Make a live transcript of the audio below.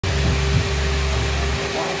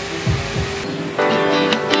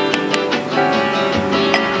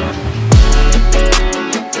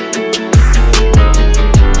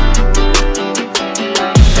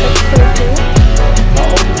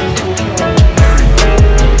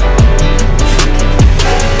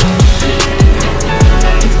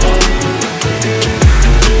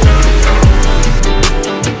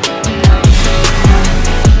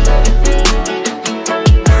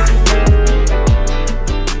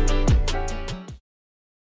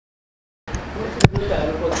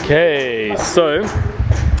Okay, so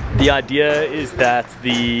the idea is that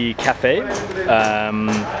the cafe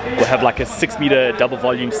will have like a 6-meter double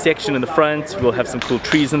volume section in the front. We'll have some cool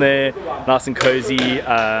trees in there, nice and cozy,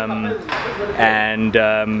 and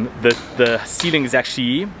the ceiling is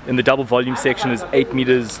actually, in the double volume section, is 8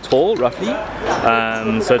 meters tall roughly,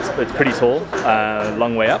 so it's pretty tall,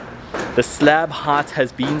 long way up. The slab height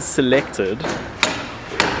has been selected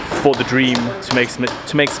for the Dream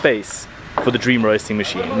to make space for the Dream roasting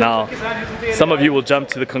machine. Now, some of you will jump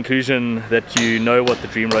to the conclusion that you know what the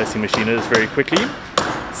Dream roasting machine is very quickly.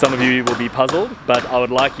 Some of you will be puzzled, but I would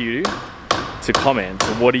like you to comment.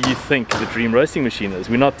 What do you think the Dream roasting machine is?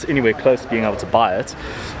 We're not anywhere close to being able to buy it,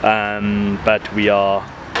 but we are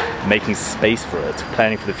making space for it,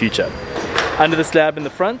 planning for the future. Under the slab in the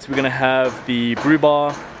front, we're going to have the brew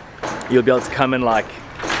bar. You'll be able to come in, like,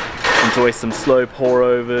 enjoy some slow pour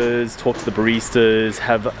overs, talk to the baristas,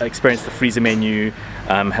 experience the freezer menu,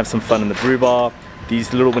 have some fun in the brew bar.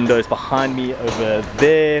 These little windows behind me over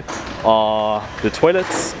there are the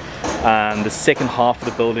toilets. The second half of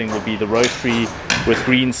the building will be the roastery with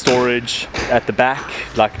green storage at the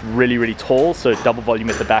back, like really tall, so double volume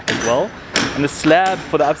at the back as well. And the slab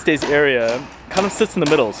for the upstairs area kind of sits in the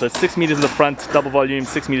middle, so it's 6 meters in the front, double volume,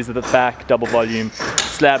 6 meters at the back, double volume,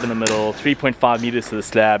 slab in the middle, 3.5 meters to the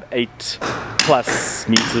slab, 8+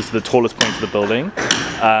 meters to the tallest point of the building.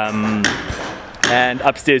 And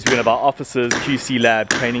upstairs we're going to have our offices, QC lab,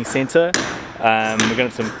 training center. We're going to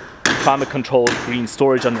have some climate controlled green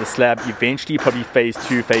storage under the slab, eventually probably phase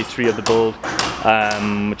 2, phase 3 of the build,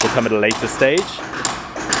 which will come at a later stage.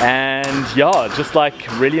 And yeah, just like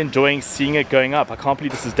really enjoying seeing it going up. I can't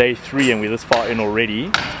believe this is day 3 and we're this far in already.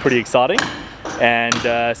 It's pretty exciting. And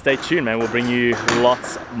stay tuned, man. We'll bring you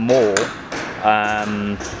lots more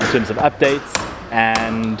in terms of updates.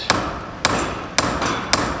 And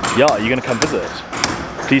yeah, you're gonna come visit.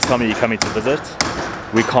 Please tell me you're coming to visit.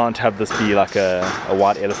 We can't have this be like a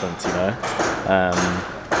white elephant, you know.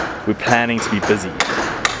 We're planning to be busy.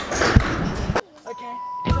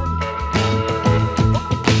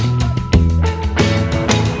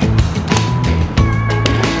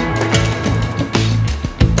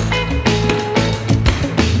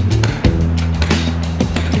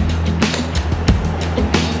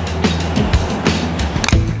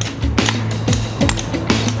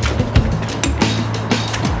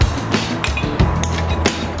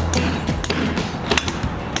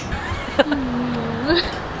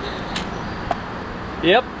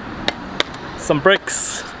 Yep, some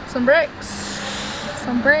bricks. Some bricks.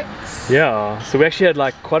 Some bricks. Yeah, so we actually had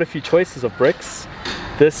like quite a few choices of bricks.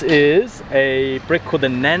 This is a brick called the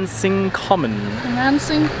Nansing Common. The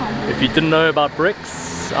Nansing Common. If you didn't know about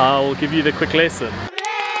bricks, I'll give you the quick lesson.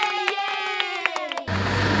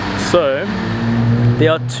 So,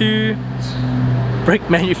 there are 2 brick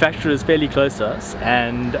manufacturers fairly close to us,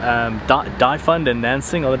 and Die Fund and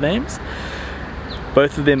Nansing are the names.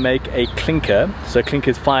 Both of them make a clinker, so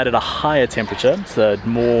clinker is fired at a higher temperature. It's a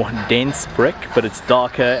more dense brick, but it's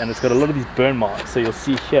darker and it's got a lot of these burn marks. So you'll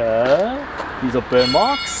see here, these are burn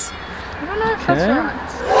marks. I don't know if that's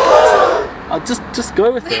right. I'll just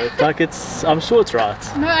go with it. Like I'm sure it's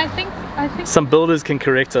right. No, I think. Some builders can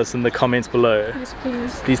correct us in the comments below. Yes,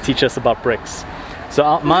 please. Please teach us about bricks.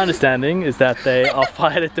 So my understanding is that they are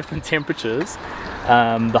fired at different temperatures.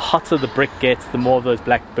 The hotter the brick gets, the more of those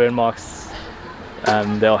black burn marks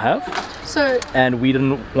they'll have. So, and we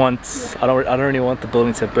didn't want, I don't really want the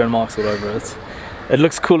building to have burn marks all over it. It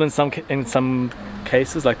looks cool in some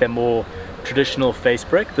cases, like that more traditional face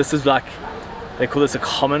brick. This is like, they call this a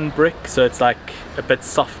common brick, so it's like a bit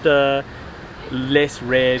softer, less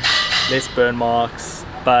red, less burn marks,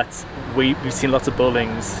 but we've seen lots of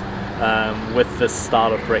buildings with this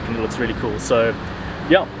style of brick and it looks really cool. So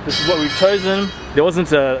yeah, this is what we've chosen. There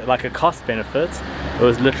wasn't like a cost benefit, it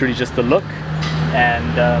was literally just the look.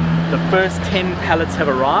 And the first 10 pallets have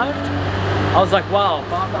arrived. I was like, wow,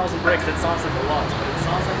 5,000 bricks, that sounds like a lot, but it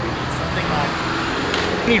sounds like we need something like,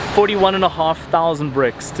 we need 41,500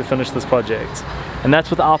 bricks to finish this project. And that's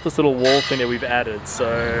without this little wall thing that we've added.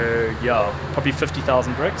 So yeah, probably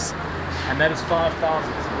 50,000 bricks. And that is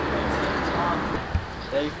 5,000.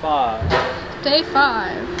 Day 5. Day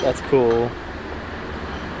 5. That's cool.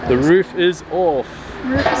 The roof is off. The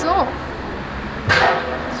roof is off.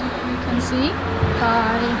 As you can see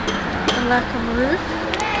by the lack of a roof.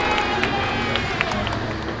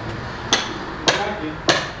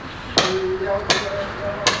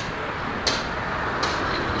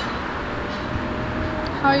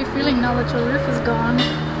 How are you feeling now that your roof is gone?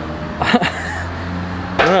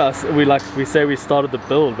 Yeah, we say we started the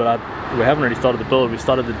build, but we haven't really started the build. We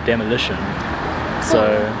started the demolition.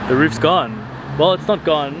 So the roof's gone. well, it's not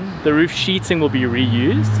gone. The roof sheeting will be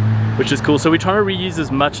reused, which is cool. So we're trying to reuse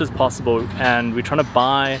as much as possible, and we're trying to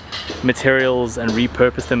buy materials and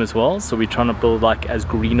repurpose them as well. So we're trying to build like as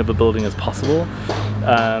green of a building as possible.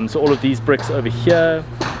 So all of these bricks over here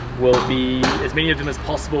will be, as many of them as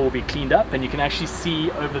possible will be cleaned up, and you can actually see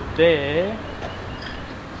over there,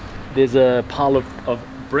 there's a pile of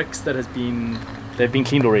bricks that they've been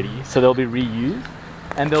cleaned already. So they'll be reused,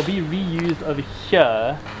 and they'll be reused over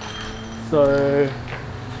here. So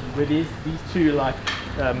where these two like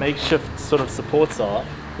makeshift sort of supports are,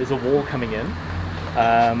 there's a wall coming in,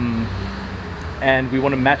 and we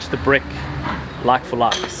want to match the brick like for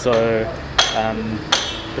like. So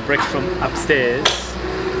the bricks from upstairs,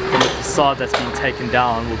 from the facade that's been taken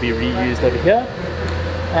down, will be reused over here,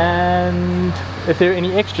 and if there are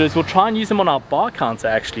any extras, we'll try and use them on our bar counter.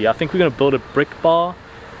 Actually, I think we're going to build a brick bar.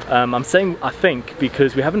 I'm saying I think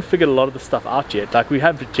because we haven't figured a lot of the stuff out yet. Like, we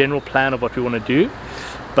have a general plan of what we want to do,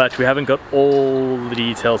 but we haven't got all the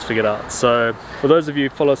details figured out. So for those of you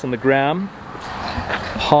who follow us on the gram,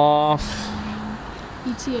 half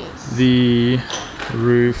ETS. the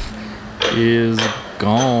roof is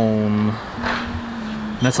gone.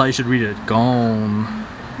 And that's how you should read it, gone.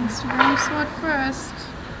 Instagram sword first.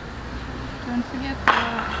 Don't forget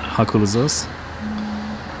that. How cool is this?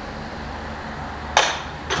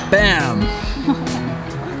 Bam!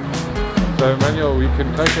 So Emmanuel, we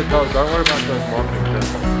can take it out. Don't worry about those markings.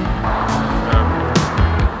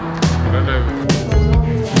 I don't know.